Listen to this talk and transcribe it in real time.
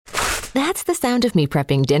That's the sound of me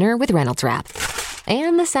prepping dinner with Reynolds Wrap.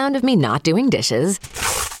 And the sound of me not doing dishes.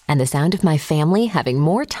 And the sound of my family having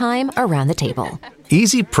more time around the table.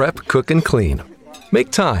 Easy prep, cook, and clean.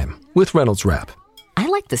 Make time with Reynolds Wrap. I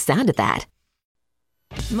like the sound of that.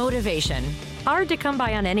 Motivation. Hard to come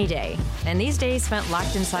by on any day. And these days spent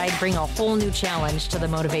locked inside bring a whole new challenge to the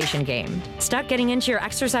motivation game. Stuck getting into your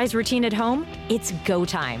exercise routine at home? It's go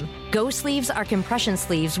time. Go Sleeves are compression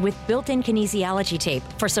sleeves with built-in kinesiology tape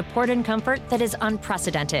for support and comfort that is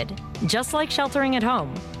unprecedented. Just like sheltering at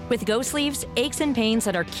home. With Go Sleeves, aches and pains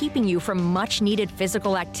that are keeping you from much-needed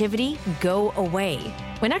physical activity go away.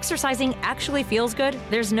 When exercising actually feels good,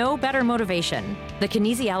 there's no better motivation. The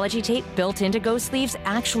kinesiology tape built into Go Sleeves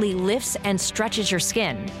actually lifts and stretches your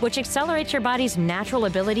skin, which accelerates your body's natural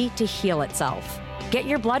ability to heal itself. Get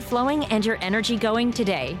your blood flowing and your energy going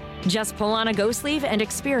today. Just pull on a Go Sleeve and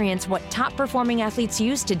experience what top-performing athletes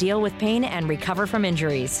use to deal with pain and recover from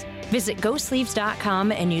injuries. Visit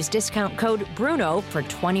GoSleeves.com and use discount code BRUNO for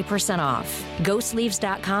 20% off.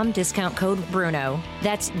 GoSleeves.com, discount code BRUNO.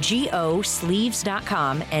 That's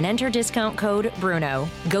GoSleeves.com and enter discount code BRUNO.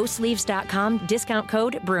 GoSleeves.com, discount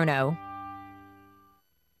code BRUNO.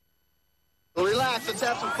 Well, relax. Let's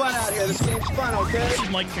have some fun out here. This game's fun, okay? This is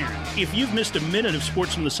Mike Farron. If you've missed a minute of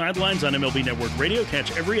Sports from the Sidelines on MLB Network Radio,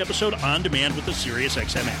 catch every episode on demand with the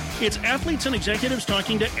SiriusXM app. It's athletes and executives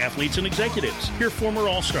talking to athletes and executives. Hear former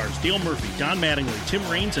All-Stars Dale Murphy, Don Mattingly, Tim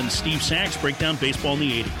Raines, and Steve Sachs break down baseball in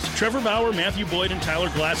the 80s. Trevor Bauer, Matthew Boyd, and Tyler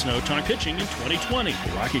Glasnow talk pitching in 2020.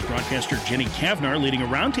 The Rockies broadcaster Jenny Kavnar leading a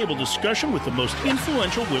roundtable discussion with the most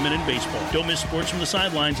influential women in baseball. Don't miss Sports from the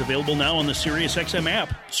Sidelines, available now on the SiriusXM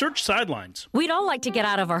app. Search Sidelines. We'd all like to get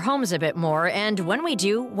out of our homes a bit more, and when we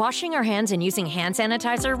do, washing our hands and using hand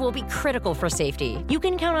sanitizer will be critical for safety. You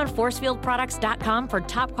can count on ForcefieldProducts.com for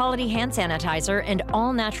top-quality hand sanitizer and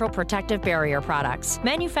all-natural protective barrier products,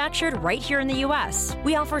 manufactured right here in the U.S.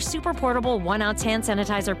 We offer super portable 1-ounce hand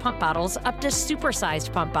sanitizer pump bottles up to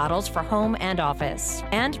super-sized pump bottles for home and office,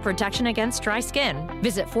 and protection against dry skin.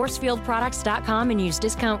 Visit ForcefieldProducts.com and use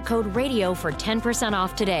discount code RADIO for 10%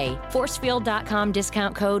 off today. ForceField.com,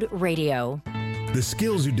 discount code RADIO. The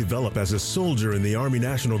skills you develop as a soldier in the Army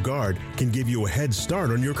National Guard can give you a head start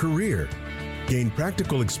on your career. Gain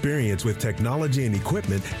practical experience with technology and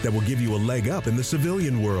equipment that will give you a leg up in the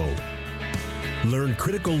civilian world. Learn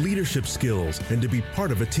critical leadership skills and to be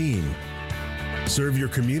part of a team. Serve your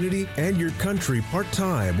community and your country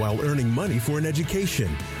part-time while earning money for an education.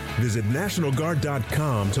 Visit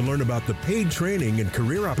NationalGuard.com to learn about the paid training and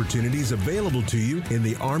career opportunities available to you in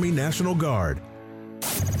the Army National Guard.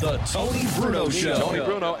 The Tony Bruno Show. Tony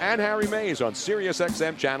Bruno and Harry Mays on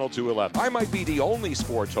SiriusXM Channel 211. I might be the only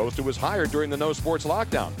sports host who was hired during the no sports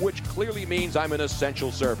lockdown, which clearly means I'm an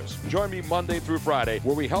essential service. Join me Monday through Friday,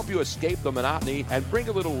 where we help you escape the monotony and bring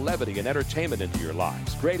a little levity and entertainment into your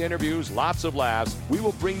lives. Great interviews, lots of laughs. We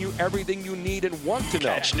will bring you everything you need and want to know.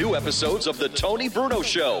 Catch new episodes of The Tony Bruno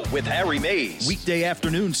Show with Harry Mays. Weekday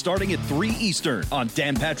afternoon starting at 3 Eastern on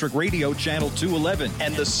Dan Patrick Radio Channel 211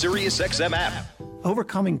 and the SiriusXM app.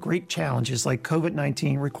 Overcoming great challenges like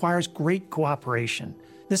COVID-19 requires great cooperation.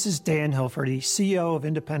 This is Dan Hilferty, CEO of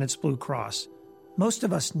Independence Blue Cross. Most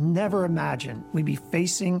of us never imagined we'd be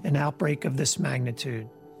facing an outbreak of this magnitude.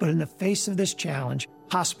 But in the face of this challenge,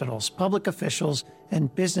 hospitals, public officials,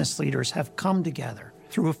 and business leaders have come together.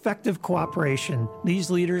 Through effective cooperation,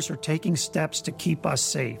 these leaders are taking steps to keep us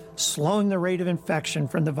safe. Slowing the rate of infection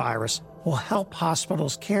from the virus will help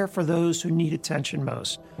hospitals care for those who need attention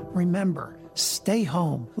most. Remember, stay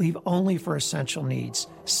home, leave only for essential needs.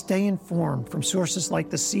 Stay informed from sources like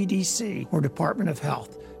the CDC or Department of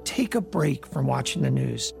Health. Take a break from watching the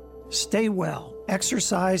news. Stay well,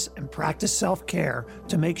 exercise, and practice self-care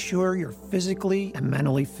to make sure you're physically and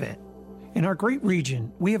mentally fit. In our great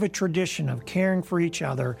region, we have a tradition of caring for each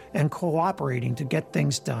other and cooperating to get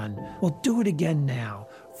things done. We'll do it again now.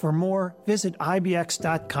 For more, visit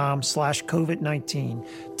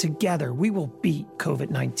ibx.com/COVID-19. Together, we will beat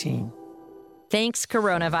COVID-19. Thanks,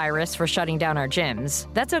 coronavirus, for shutting down our gyms.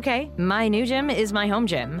 That's okay. My new gym is my home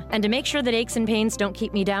gym. And to make sure that aches and pains don't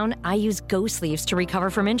keep me down, I use Go Sleeves to recover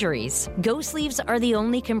from injuries. Go Sleeves are the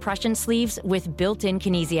only compression sleeves with built-in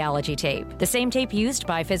kinesiology tape. The same tape used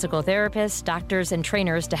by physical therapists, doctors, and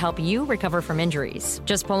trainers to help you recover from injuries.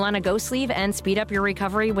 Just pull on a Go Sleeve and speed up your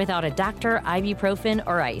recovery without a doctor, ibuprofen,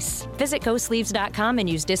 or ice. Visit GoSleeves.com and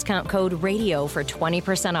use discount code RADIO for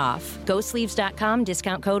 20% off. GoSleeves.com,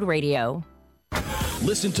 discount code RADIO.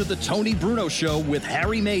 Listen to The Tony Bruno Show with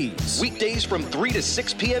Harry Mays. Weekdays from 3 to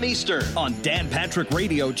 6 p.m. Eastern on Dan Patrick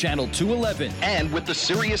Radio Channel 211 and with the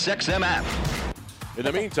SiriusXM app. In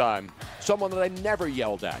the meantime, someone that I never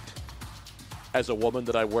yelled at. as a woman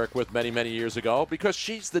that I worked with many, many years ago, because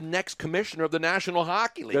she's the next commissioner of the National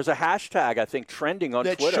Hockey League. There's a hashtag, I think, trending on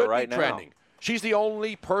that Twitter right now. Trending. She's the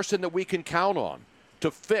only person that we can count on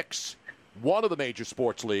to fix one of the major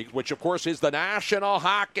sports leagues, which, of course, is the National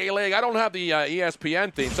Hockey League. I don't have the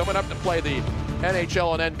ESPN theme, so I'm going to have to play the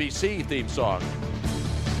NHL and NBC theme song.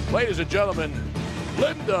 Ladies and gentlemen,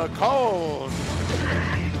 Linda Cohn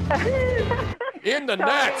in the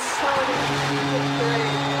nets.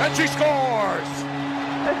 And she scores.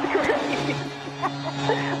 That's great.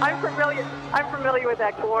 I'm familiar with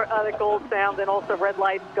that the gold sound and also red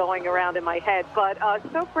lights going around in my head. But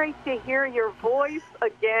so great to hear your voice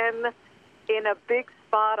again in a big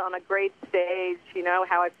spot on a great stage. You know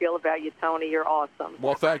how I feel about you, Tony. You're awesome.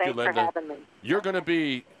 Well, thank you, Linda. For having me. You're going to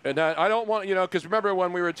be, and I don't want, because remember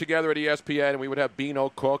when we were together at ESPN and we would have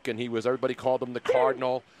Beano Cook and everybody called him the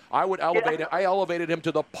Cardinal. I elevated him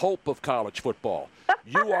to the Pope of college football.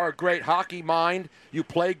 You are a great hockey mind. You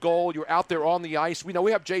play goal. You're out there on the ice. We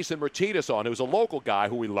have Jason Martinez on, who's a local guy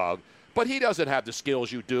who we love, but he doesn't have the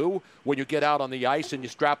skills you do when you get out on the ice and you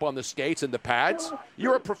strap on the skates and the pads.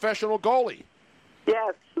 You're a professional goalie.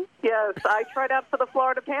 Yes. I tried out for the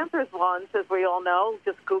Florida Panthers once, as we all know.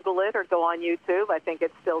 Just Google it or go on YouTube. I think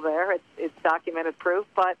it's still there. It's documented proof.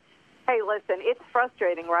 But, hey, listen, it's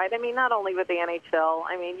frustrating, right? I mean, not only with the NHL.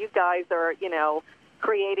 I mean, you guys are,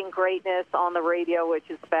 creating greatness on the radio, which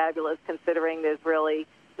is fabulous, considering there's really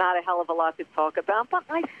not a hell of a lot to talk about. But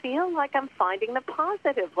I feel like I'm finding the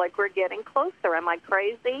positive, like we're getting closer. Am I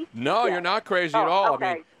crazy? No, You're not crazy at all. Okay.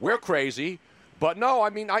 I mean, we're crazy. But no, I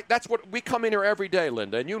mean, that's what we come in here every day,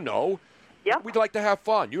 Linda, and Yep. We'd like to have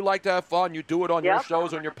fun. You like to have fun. You do it on your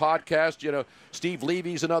shows, on your podcast. Steve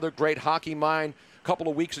Levy's another great hockey mind. A couple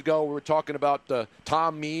of weeks ago, we were talking about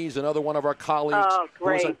Tom Mees, another one of our colleagues, who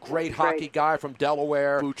was a great hockey guy from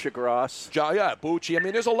Delaware. Bucci Gross. Bucci. I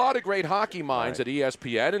mean, there's a lot of great hockey minds at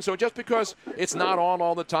ESPN, and so just because it's not on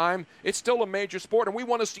all the time, it's still a major sport, and we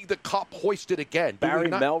want to see the cup hoisted again. Barry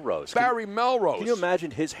Melrose. Melrose. Can you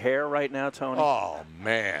imagine his hair right now, Tony? Oh,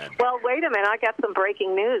 man. Well, wait a minute. I got some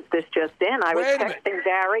breaking news. This just in. I was texting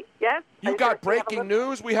Barry. Yes? You got breaking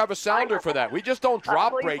news? We have a sounder for that. We just don't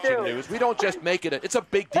drop breaking news. We don't just make it. It's a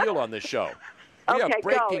big deal on this show. Okay,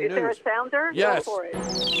 go. Is there a sounder? Yes. Go for it.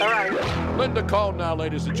 All right. Linda Cohn now,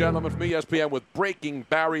 ladies and gentlemen, from ESPN with breaking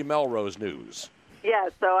Barry Melrose news. Yeah,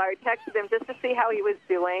 so I texted him just to see how he was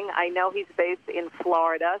doing. I know he's based in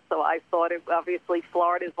Florida, so I thought obviously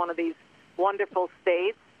Florida is one of these wonderful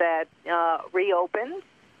states that reopened.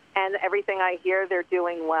 And everything I hear, they're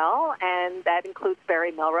doing well, and that includes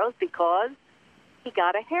Barry Melrose because he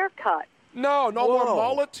got a haircut. No more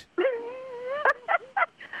mullet?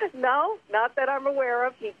 No, not that I'm aware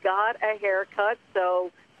of. He got a haircut,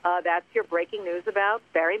 so that's your breaking news about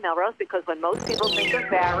Barry Melrose, because when most people think of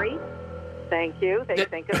Barry, they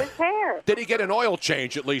think of his hair. Did he get an oil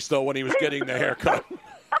change at least, though, when he was getting the haircut?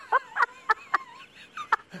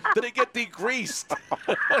 Did he get degreased?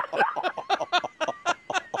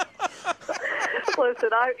 Listen,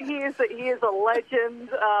 he is a legend.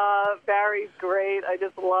 Barry's great. I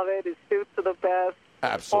just love it. His suits are the best.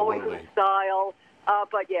 Absolutely. Always in style.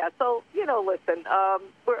 But yeah, so listen,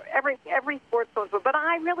 we're every sports owns, but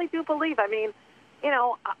I really do believe. I mean,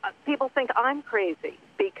 people think I'm crazy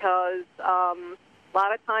because a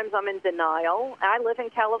lot of times I'm in denial. I live in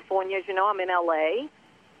California, as you know. I'm in LA,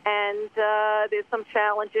 and there's some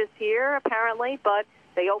challenges here apparently, but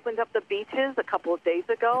they opened up the beaches a couple of days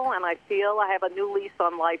ago, and I feel I have a new lease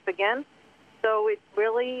on life again. So it's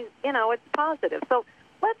really, it's positive. So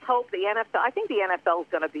let's hope the NFL, I think the NFL is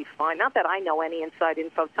going to be fine. Not that I know any inside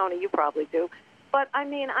info. Tony, you probably do. But, I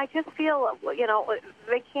mean, I just feel,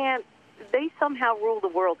 they somehow rule the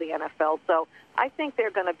world, the NFL. So I think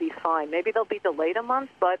they're going to be fine. Maybe they'll be delayed a month,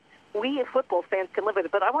 but we as football fans can live with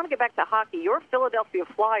it. But I want to get back to hockey. Your Philadelphia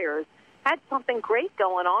Flyers had something great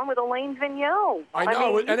going on with Alain Vigneault. I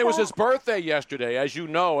know, and it was his birthday yesterday, as you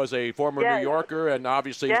know, as a former New Yorker, and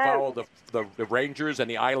obviously you follow the Rangers and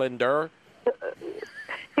the Islander.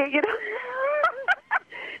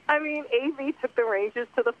 I mean, AV took the Rangers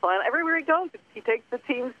to the final. Everywhere he goes, he takes the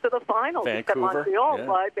teams to the finals. Vancouver.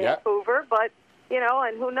 Montreal, Vancouver, but,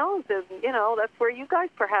 and who knows, that's where you guys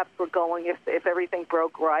perhaps were going if everything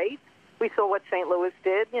broke right. We saw what St. Louis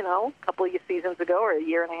did, a couple of seasons ago or a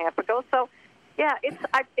year and a half ago. So, yeah, it's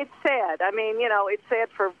sad. I mean, it's sad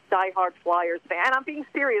for diehard Flyers fans. And I'm being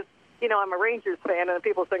serious. I'm a Rangers fan, and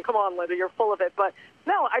people saying, come on, Linda, you're full of it. But,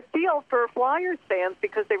 no, I feel for Flyers fans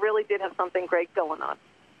because they really did have something great going on.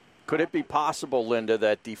 Could it be possible, Linda,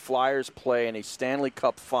 that the Flyers play in a Stanley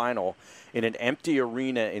Cup final in an empty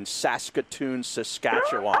arena in Saskatoon,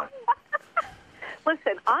 Saskatchewan?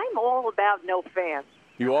 Listen, I'm all about no fans.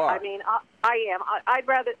 You are. I mean, I am. I'd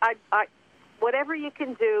rather whatever you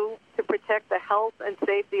can do to protect the health and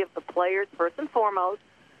safety of the players first and foremost.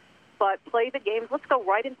 But play the games. Let's go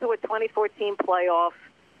right into a 2014 playoff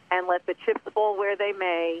and let the chips fall where they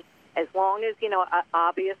may. As long as,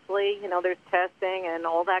 obviously, there's testing and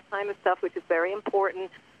all that kind of stuff, which is very important.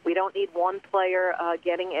 We don't need one player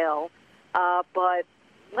getting ill. But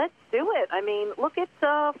let's do it. I mean, look at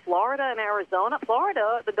Florida and Arizona.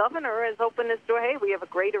 Florida, the governor has opened his door. Hey, we have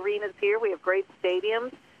great arenas here. We have great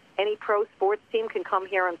stadiums. Any pro sports team can come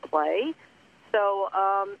here and play. So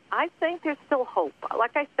I think there's still hope.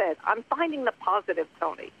 Like I said, I'm finding the positive,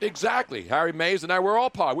 Tony. Exactly. Harry Mays and I were all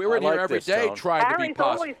positive. We were in here every day trying to be positive. Harry's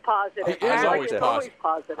always positive. He is always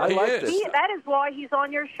positive. I like this. That is why he's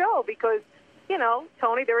on your show because,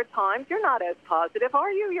 Tony, there are times you're not as positive,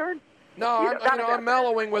 are you? I'm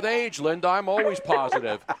mellowing with age, Linda. I'm always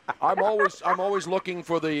positive. I'm always looking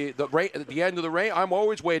for the at the end of the rain. I'm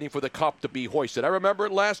always waiting for the cup to be hoisted. I remember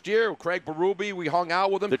it last year. Craig Berube, we hung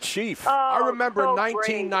out with him. The Chief. I remember so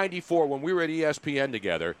 1994 when we were at ESPN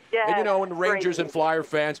together. Yes, and when the Rangers and Flyer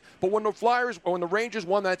fans. But when the Rangers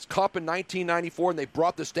won that cup in 1994 and they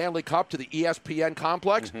brought the Stanley Cup to the ESPN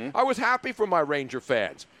complex, I was happy for my Ranger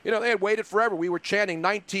fans. They had waited forever. We were chanting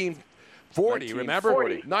 1940, remember?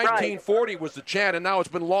 1940 was the chant, and now it's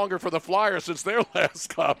been longer for the Flyers since their last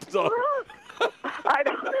cup. So. I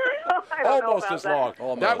don't Almost know as long.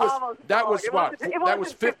 Almost. That was what? That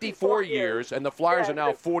was 54 years. years, and the Flyers are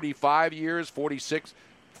now 45 years, 46,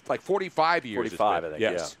 like 45 years. 45, I think.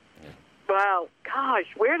 Yes. Yeah. Wow, gosh,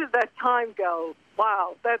 where did that time go?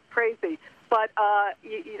 Wow, that's crazy. But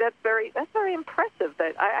that's very impressive.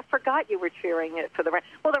 That I forgot you were cheering it for the Rangers.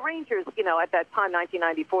 Well, the Rangers, at that time,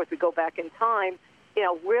 1994, if we go back in time,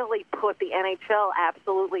 really put the NHL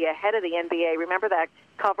absolutely ahead of the NBA. Remember that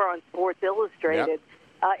cover on Sports Illustrated?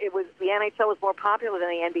 Yep. It was the NHL was more popular than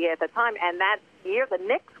the NBA at the time, and that year the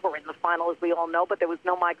Knicks were in the final, as we all know, but there was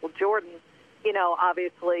no Michael Jordan.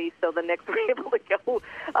 Obviously, so the Knicks were able to go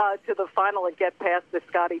to the final and get past the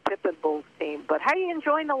Scottie Pippen Bulls team. But how are you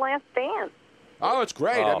enjoying The Last Dance? Oh, it's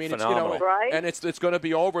great. I mean, phenomenal. Right? And it's going to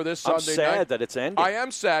be over this I'm Sunday night. sad that it's ending. I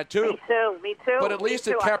am sad, too. Me too. But at least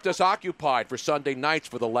it kept us occupied for Sunday nights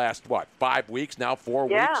for the last, 5 weeks now, 4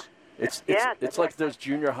 weeks? It's like those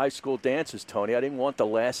junior high school dances, Tony. I didn't want The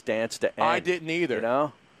Last Dance to end. I didn't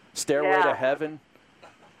either. Stairway to Heaven.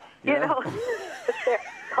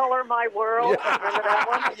 Color My World. Yeah. Remember that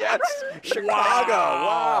one? Yes. Chicago.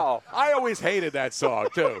 Wow. I always hated that song,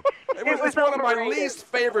 too. It's one of my least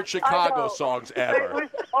favorite Chicago songs ever. It was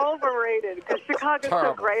overrated because Chicago's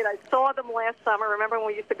so great. I saw them last summer. Remember when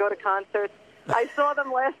we used to go to concerts? I saw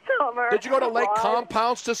them last summer. Did you go to Lake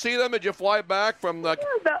Compounce to see them? Did you fly back from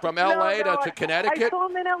L.A. to Connecticut? I saw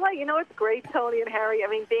them in L.A. It's great, Tony and Harry. I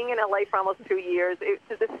mean, being in L.A. for almost 2 years,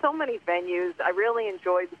 there's so many venues. I really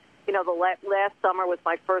enjoyed, the last summer was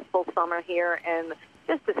my first full summer here, and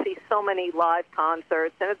just to see so many live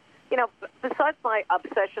concerts. And it's, besides my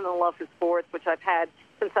obsession and love for sports, which I've had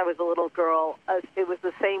since I was a little girl, it was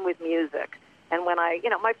the same with music. And when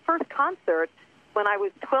my first concert, when I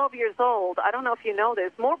was 12 years old, I don't know if you know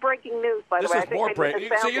this, more breaking news, by the way. This is more breaking.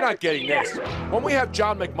 See, you're not getting this. When we have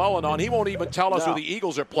John McMullen on, he won't even tell us who the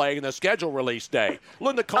Eagles are playing in the schedule release day.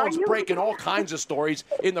 Linda Cohn's breaking all kinds of stories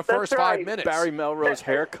in the first 5 minutes. Barry Melrose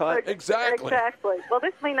haircut. Exactly. Well,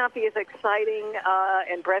 this may not be as exciting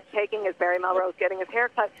and breathtaking as Barry Melrose getting his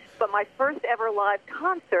haircut, but my first ever live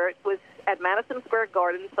concert was at Madison Square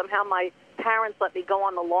Garden. Somehow my parents let me go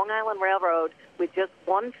on the Long Island Railroad with just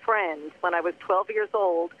one friend when I was 12 years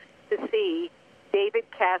old to see David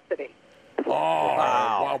Cassidy. Oh,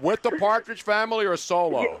 wow. With the Partridge Family or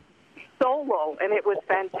solo? Solo, and it was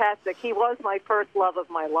fantastic. He was my first love of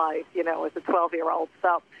my life, as a 12-year-old.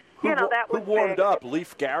 So, that was who warmed big. up?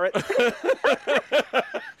 Leif Garrett?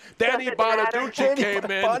 Danny Bonaducci came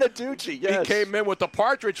in. Bonaducci, yes. He came in with the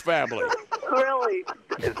Partridge Family. Really?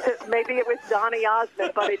 Maybe it was Donny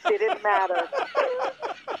Osmond, but it didn't matter.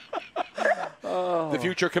 The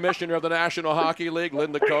future commissioner of the National Hockey League,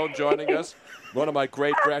 Linda Cohn, joining us. One of my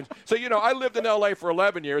great friends. So, I lived in L.A. for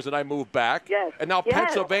 11 years, and I moved back. Yes. And now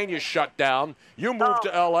Pennsylvania's shut down. You moved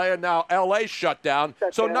to L.A., and now L.A.'s shut down.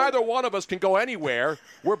 So neither one of us can go anywhere.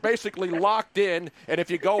 We're basically locked in, and if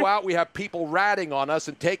you go out, we have people ratting on us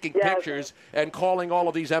and taking pictures and calling all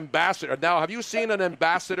of these ambassadors. Now, have you seen an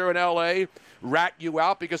ambassador in L.A. rat you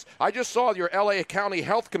out? Because I just saw your L.A. County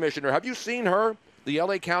Health Commissioner. Have you seen her, the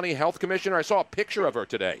L.A. County Health Commissioner? I saw a picture of her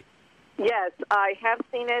today. Yes, I have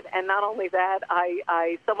seen it, and not only that,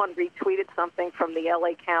 someone retweeted something from the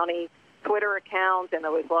L.A. County Twitter account, and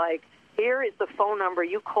it was like, here is the phone number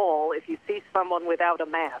you call if you see someone without a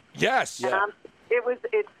mask. Yes. And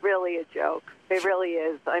it's really a joke. It really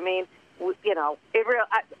is. I mean, I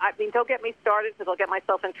mean, don't get me started because I'll get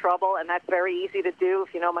myself in trouble, and that's very easy to do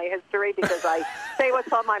if you know my history because I say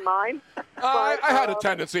what's on my mind. I had a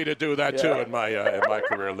tendency to do that too in my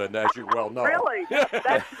career, Linda, as you well know. Really?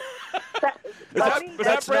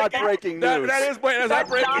 That's not breaking news. That is breaking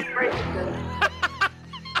news.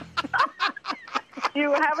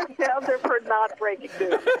 You have a sounder for not breaking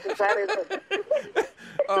news. That is it.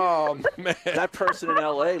 Oh, man. That person in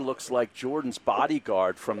L.A. looks like Jordan's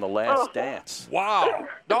bodyguard from The Last Dance. Wow.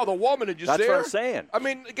 No, the woman, did you see her? That's what I'm saying. I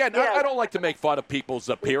mean, again, I don't like to make fun of people's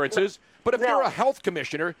appearances, but if you're a health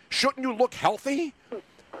commissioner, shouldn't you look healthy?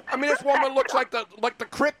 I mean, this woman looks like the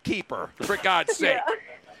crypt keeper, for God's sake. Yeah.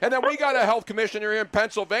 And then we got a health commissioner here in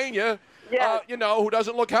Pennsylvania, who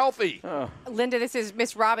doesn't look healthy. Linda, this is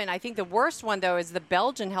Miss Robin. I think the worst one, though, is the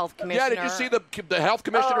Belgian health commissioner. Yeah, did you see the health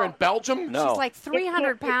commissioner in Belgium? No. She's like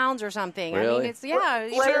 300 pounds or something. Really? I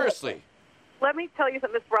mean, Seriously. Let me tell you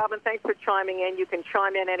something, Miss Robin. Thanks for chiming in. You can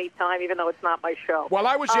chime in anytime, even though it's not my show. Well,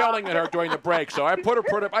 I was yelling at her during the break, so I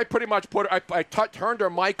turned her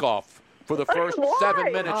mic off for the first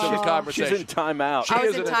 7 minutes of the conversation. She's in timeout. She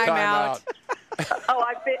is in timeout.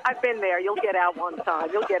 I've been there. You'll get out one time.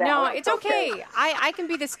 You'll get out. No, it's okay. I can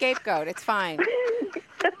be the scapegoat. It's fine.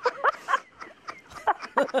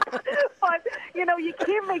 But, you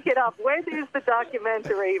can't make it up. Where is the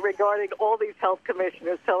documentary regarding all these health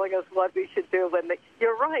commissioners telling us what we should do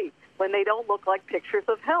you're right, when they don't look like pictures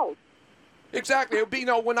of health? Exactly. It would be,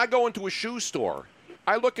 when I go into a shoe store,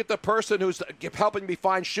 I look at the person who's helping me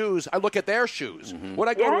find shoes. I look at their shoes. Mm-hmm. When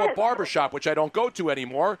I go to a barbershop, which I don't go to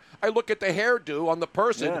anymore, I look at the hairdo on the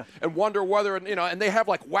person and wonder whether, and they have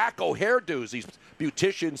like wacko hairdos, these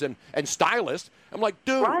beauticians and stylists. I'm like,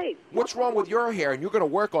 dude, what's wrong with your hair? And you're going to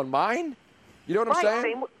work on mine? You know what I'm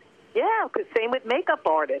saying? Because same with makeup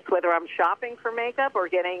artists. Whether I'm shopping for makeup or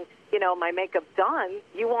getting, my makeup done,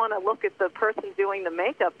 you want to look at the person doing the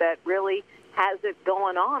makeup that really has it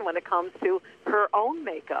going on when it comes to her own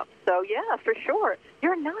makeup. So, yeah, for sure.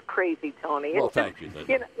 You're not crazy, Tony. Well, thank you.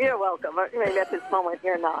 You're welcome. Maybe at this moment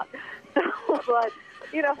you're not. So, but,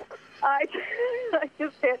 I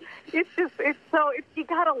just can't. You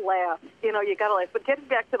got to laugh. You got to laugh. But getting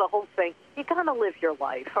back to the whole thing, you got to live your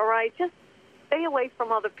life, all right? Just stay away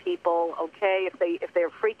from other people, okay, if they're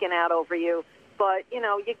freaking out over you. But, you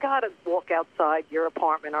got to walk outside your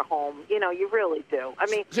apartment or home. You really do. I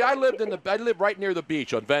mean, see, I lived right near the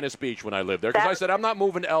beach, on Venice Beach, when I lived there. Because I said, I'm not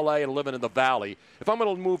moving to L.A. and living in the valley. If I'm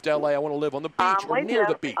going to move to L.A., I want to live on the beach or near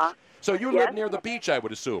the beach. So you live near the beach, I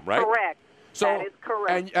would assume, right? Correct. So, that is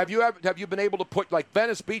correct. And have you been able to put, like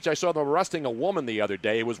Venice Beach, I saw them arresting a woman the other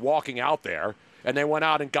day who was walking out there, and they went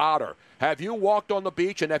out and got her. Have you walked on the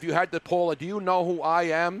beach, and have you had to pull do you know who I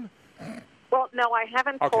am? Well, no, I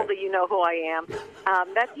haven't told you know who I am.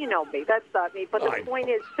 That you know me. That's not me. But the point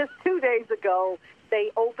is, just 2 days ago,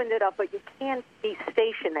 they opened it up, but you can't be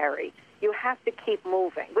stationary. You have to keep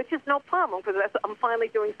moving, which is no problem because I'm finally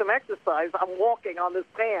doing some exercise. I'm walking on this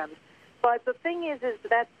band. But the thing is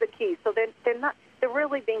that's the key. So they're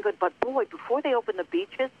really being good. But, boy, before they open the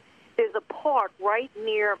beaches, there's a park right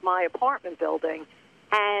near my apartment building,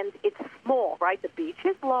 and it's small, right? The beach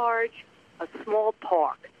is large, a small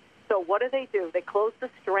park. So what do? They close the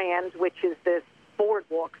Strand, which is this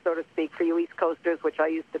boardwalk, so to speak, for you East Coasters, which I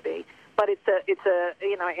used to be. But it's a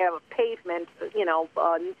I have a pavement,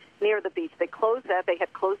 near the beach. They closed that. They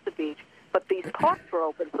had closed the beach. But these parks were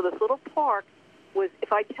open. So this little park was,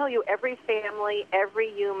 if I tell you, every family, every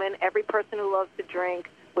human, every person who loves to drink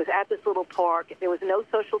was at this little park. There was no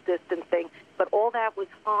social distancing, but all that was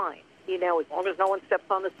fine, as long as no one steps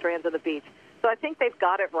on the strands of the beach. So I think they've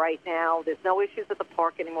got it right now. There's no issues at the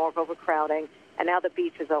park anymore of overcrowding, and now the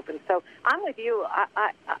beach is open. So I'm with you.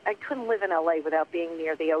 I couldn't live in L.A. without being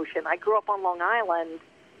near the ocean. I grew up on Long Island,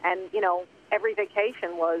 and, every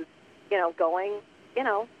vacation was, going,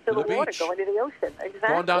 to the water, beach. going to the ocean. Exactly.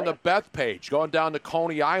 Going down to Bethpage, going down to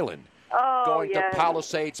Coney Island, going to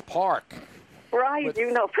Palisades Park. Right,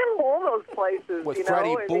 all those places. With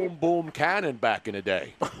Freddie Boom Boom Cannon back in the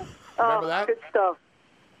day. Remember that? Good stuff.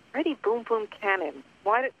 Freddie Boom Boom Cannon.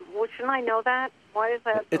 Shouldn't I know that? Why is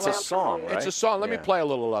that? It's a song, right? It's a song. Let me play a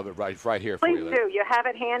little of it right here for you. Please do. You have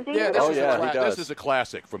it handy? Yeah, this is a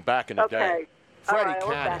classic from back in the day. Freddie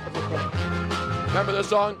Cannon. Remember this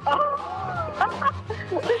song?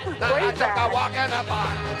 This is great. I took a walk in the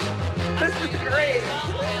park. This is great.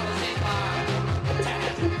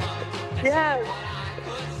 Yes.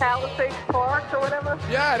 Palisades Park or whatever?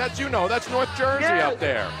 Yeah, that's North Jersey up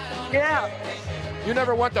there. Yeah. You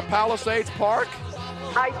never went to Palisades Park?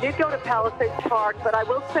 I did go to Palisades Park, but I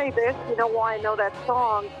will say this. You know why I know that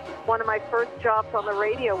song? One of my first jobs on the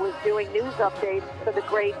radio was doing news updates for the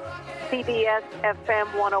great CBS FM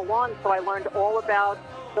 101, so I learned all about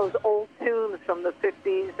those old tunes from the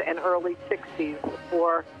 50s and early 60s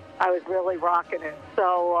before I was really rocking it.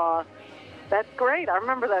 So that's great. I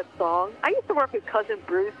remember that song. I used to work with Cousin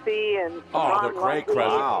Brucey and Ron they're great, Lundy.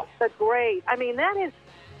 Wow. They're great. I mean, that is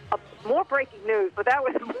more breaking news, but that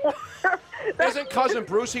was more. Isn't Cousin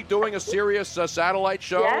Brucey doing a Sirius satellite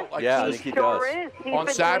show? Yes, I think he sure does. is. He's On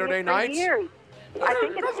been Saturday doing it for nights? years. I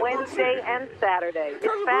think it's Wednesday and Saturday.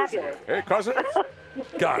 It's fabulous. Hey, cousin.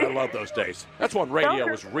 God, I love those days. That's when radio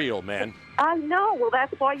was real, man. I know. Well,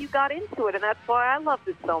 that's why you got into it, and that's why I loved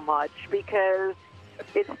it so much, because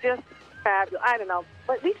it's just fabulous. I don't know.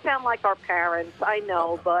 But we sound like our parents. I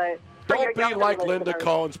know, but... Don't be like Linda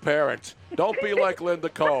Cohn's parents. Don't be like Linda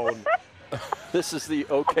Cohn. This is the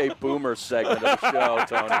OK Boomer segment of the show,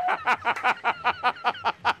 Tony.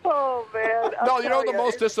 Oh, man. No, you know the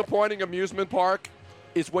most disappointing amusement park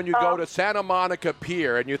is when you go to Santa Monica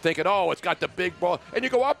Pier and you're thinking, oh, it's got the big ball, and you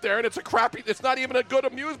go up there and it's a crappy, it's not even a good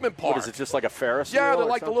amusement park. What is it, just like a Ferris wheel? Yeah, they're or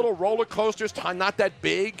like something? the little roller coasters, not that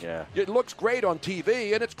big. Yeah. It looks great on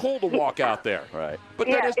TV, and it's cool to walk out there. Right. But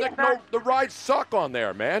Yeah, then it's not- the rides suck on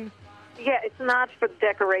there, man. Yeah, it's not for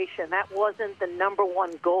decoration. That wasn't the number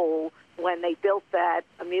one goal when they built that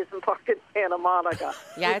amusement park in Santa Monica.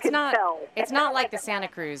 Yeah, You it's can not. tell. It's not like the Santa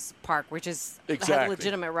Cruz Park, which is has Exactly.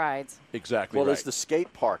 legitimate rides. Exactly. Well, right. has the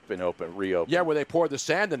skate park been reopened? Yeah, where they poured the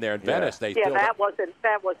sand in there in Venice. They Yeah, filled that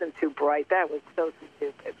wasn't too bright. That was so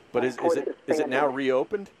stupid. But is it now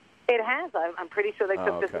reopened? It has. I'm pretty sure they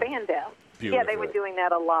took the okay. sand down. Beautiful. Yeah, they were doing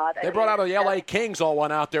that a lot. They brought out the L.A. Kings all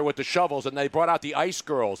went out there with the shovels, and they brought out the ice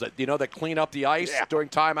girls that that clean up the ice during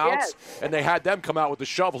timeouts, Yes. and they had them come out with the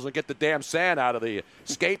shovels and get the damn sand out of the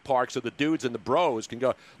skate park so the dudes and the bros can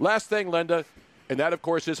go. Last thing, Linda, and that of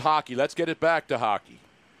course is hockey. Let's get it back to hockey.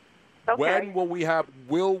 Okay. When will we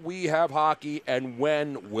have hockey, and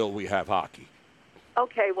when will we have hockey?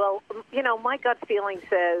 Okay, well, my gut feeling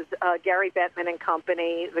says Gary Bettman and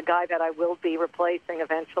company, the guy that I will be replacing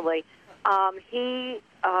eventually, he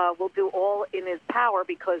will do all in his power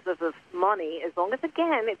because of the money, as long as,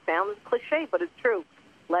 again, it sounds cliche, but it's true.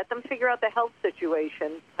 Let them figure out the health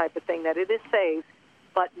situation type of thing, that it is safe,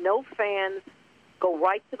 but no fans, go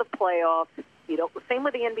right to the playoffs. Same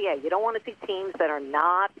with the NBA. You don't want to see teams that are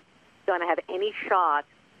not going to have any shot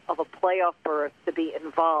of a playoff berth to be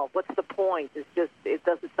involved. What's the point?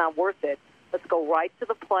 It's not worth it. Let's go right to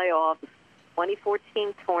the playoffs,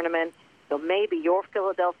 2014 tournament, so maybe your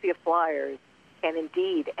Philadelphia Flyers can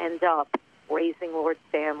indeed end up raising Lord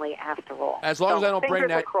Stanley after all. As long as they don't bring fingers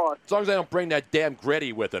that, crossed. as long as they don't bring that damn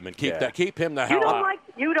Gritty with them and keep him the hell You don't out. like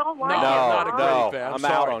No, it? I'm not a Gritty fan. I'm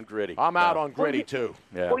sorry. out on Gritty. I'm out No. on Gritty too.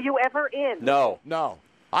 Yeah. Were you ever in? No.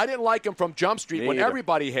 I didn't like him from Jump Street Me when either.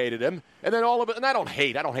 everybody hated him, and then all of it. And I don't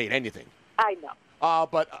hate anything. I know.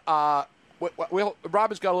 But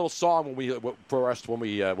Robin's got a little song for us when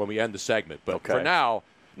we end the segment. But for now,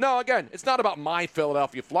 no. Again, it's not about my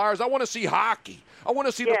Philadelphia Flyers. I want to see hockey. I want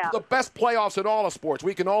to see the best playoffs in all of sports.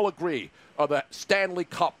 We can all agree are the Stanley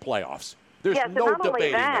Cup playoffs. There's no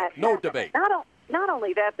debating that. No debate. Not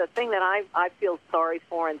only that, the thing that I feel sorry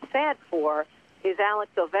for and sad for is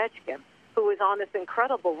Alex Ovechkin, who was on this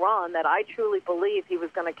incredible run that I truly believe he was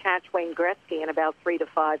going to catch Wayne Gretzky in about 3 to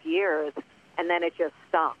 5 years, and then it just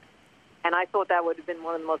stopped. And I thought that would have been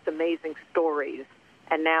one of the most amazing stories,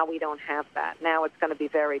 and now we don't have that. Now it's going to be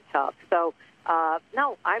very tough. So,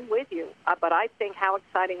 no, I'm with you. But I think how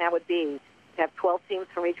exciting that would be to have 12 teams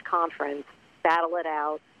from each conference, battle it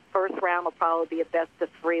out. First round will probably be a best of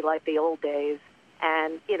 3 like the old days.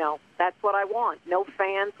 And, that's what I want. No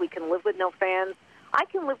fans. We can live with no fans. I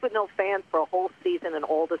can live with no fans for a whole season in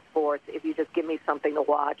all the sports if you just give me something to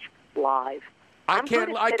watch live. I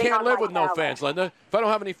can't live with no fans, Linda. If I don't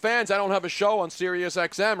have any fans, I don't have a show on Sirius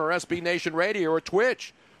XM or SB Nation Radio or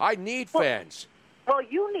Twitch. I need fans. Well,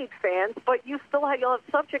 you need fans, but you'll have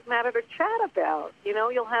subject matter to chat about.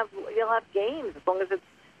 You'll have games as long as it's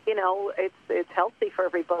it's healthy for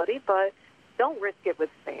everybody. But don't risk it with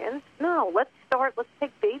fans. No, let's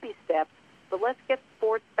take baby steps. But let's get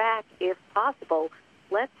sports back if possible.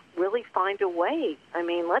 Let's really find a way. I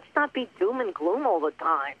mean, let's not be doom and gloom all the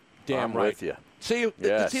time. Damn I'm right. with you. See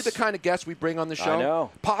the kind of guests we bring on the show? I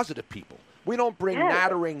know. Positive people. We don't bring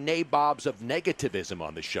nattering nabobs of negativism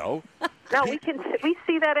on the show. No, we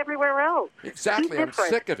see that everywhere else. Exactly. I'm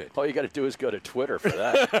sick of it. All you got to do is go to Twitter for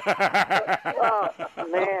that. Oh,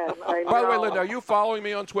 man. I know. By the way, Linda, are you following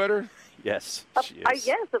me on Twitter? Yes.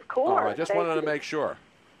 Yes, of course. I just wanted to make sure.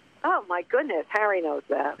 Oh, my goodness. Harry knows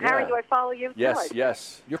that. Yeah. Harry, do I follow you? Yes, too?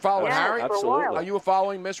 yes. You're following Yeah, Harry? for a Absolutely. while. Are you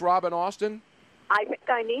following Miss Robin Austin? I think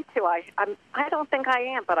I need to. I don't think I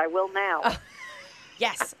am, but I will now.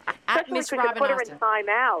 Yes, at Especially Miss because you Robin put her Austin. in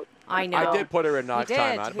timeout. I know. I did put her in You did,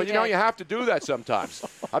 timeout. you But, did. you have to do that sometimes.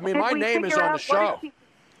 I mean, Did my we name is figure on the out show.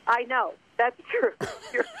 I know. That's true.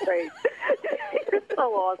 You're great. You're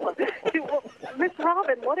so awesome. Well, Miss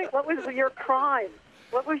Robin, what was your crime?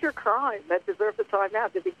 What was your crime that deserved the timeout?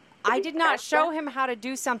 I did not show him how to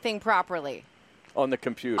do something properly On the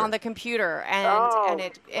computer. on the computer, and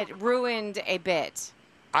it ruined a bit.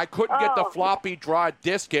 I couldn't get the Oh. floppy drive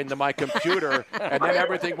disk into my computer, and then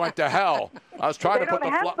everything went to hell. I was trying They to put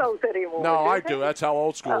don't the have those anymore. No, I they? do. That's how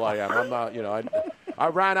old school I am. I'm not, I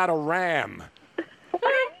ran out of RAM.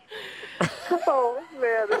 Oh,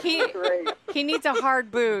 man, this is great. He needs a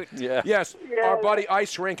hard boot. Yeah. Yes, Yeah. our buddy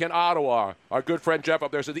Ice Rink in Ottawa, our good friend Jeff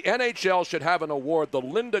up there, said the NHL should have an award, the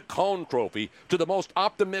Linda Cohn Trophy, to the most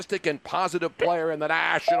optimistic and positive player in the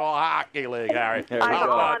National Hockey League, Harry. There you I'm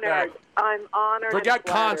go. honored. I'm honored. Forget and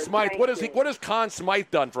Conn flattered. Smythe. Thank What you. has Conn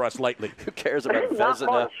Smythe done for us lately? Who cares about Not Vezina?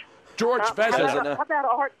 much. George How Vezina. about, how about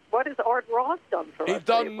Art? What has Art Ross done for us? He's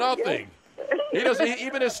done lately? nothing. He doesn't.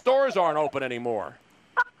 Even his stores aren't open anymore.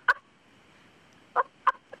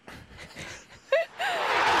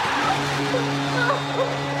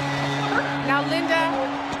 Now, Linda,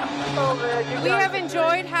 Oh, man, you we guys have are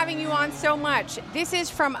enjoyed having you on so much. This is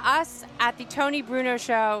from us at the Tony Bruno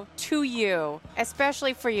Show to you,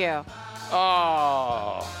 especially for you.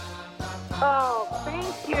 Oh. Oh,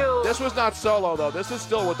 thank you. This was not solo, though. This is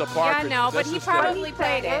still with the Yeah, Partridge. no, but This he is still- probably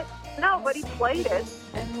played it. No, but he played it.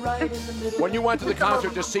 When you went to the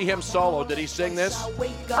concert to see him solo, did he sing this?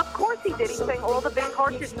 Of course he did. He sang all the big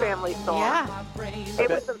Partridge Family songs. Yeah. It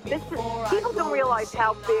was people don't realize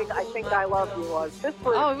how big I Think I Love You was. This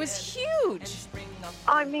was. Oh, it was huge.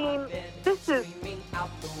 I mean, this is.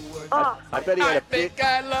 I bet he had a big.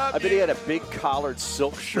 I love I bet he had a big collared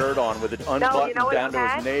silk shirt on with it unbuttoned No, you know what down he to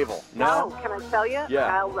had? his navel. No, can I tell you?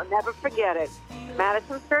 Yeah. I'll never forget it.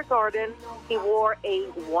 Madison Square Garden. He wore a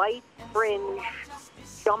white fringe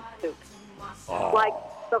jumpsuit, like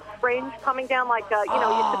the fringe coming down like you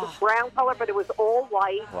said this brown color, but it was all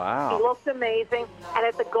white. Wow. He looked amazing. And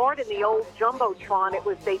at the Garden, the old jumbotron, it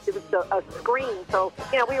was a screen, so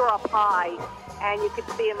we were up high. And you could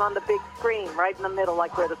see him on the big screen right in the middle,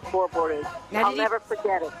 like where the scoreboard is. Now, I'll never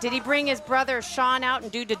forget it. Did he bring his brother Sean out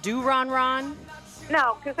and do the do-ron ron?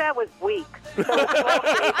 No, because that was weak.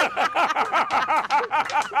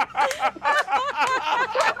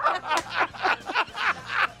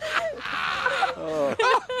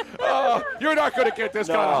 You're not going to get this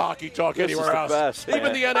kind of hockey talk This is anywhere the else. best, Even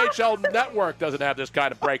man. the NHL Network doesn't have this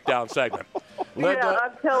kind of breakdown segment. Yeah,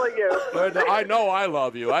 I'm telling you. Linda, I know I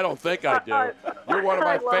love you. I don't think I do. You're one of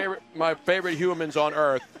I love my favorite humans on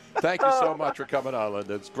earth. Thank you so much for coming on,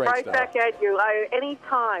 Linda. It's great Right stuff. back at you.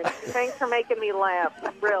 Anytime. Thanks for making me laugh.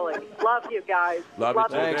 Really. Love you guys. Love you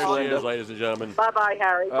too. Thanks, There she Linda. is, ladies and gentlemen. Bye-bye,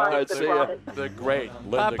 Harry. Bye, right, Mr. see ya. Robin. The great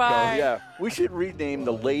Linda Bye-bye. Cohn. Yeah, we should rename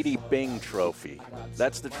the Lady Bing Trophy.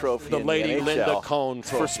 That's the trophy The in Lady the NHL. Linda Cohn It's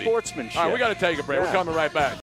Trophy. for sportsmanship. All right, we got to take a break. We're Yeah. coming right back.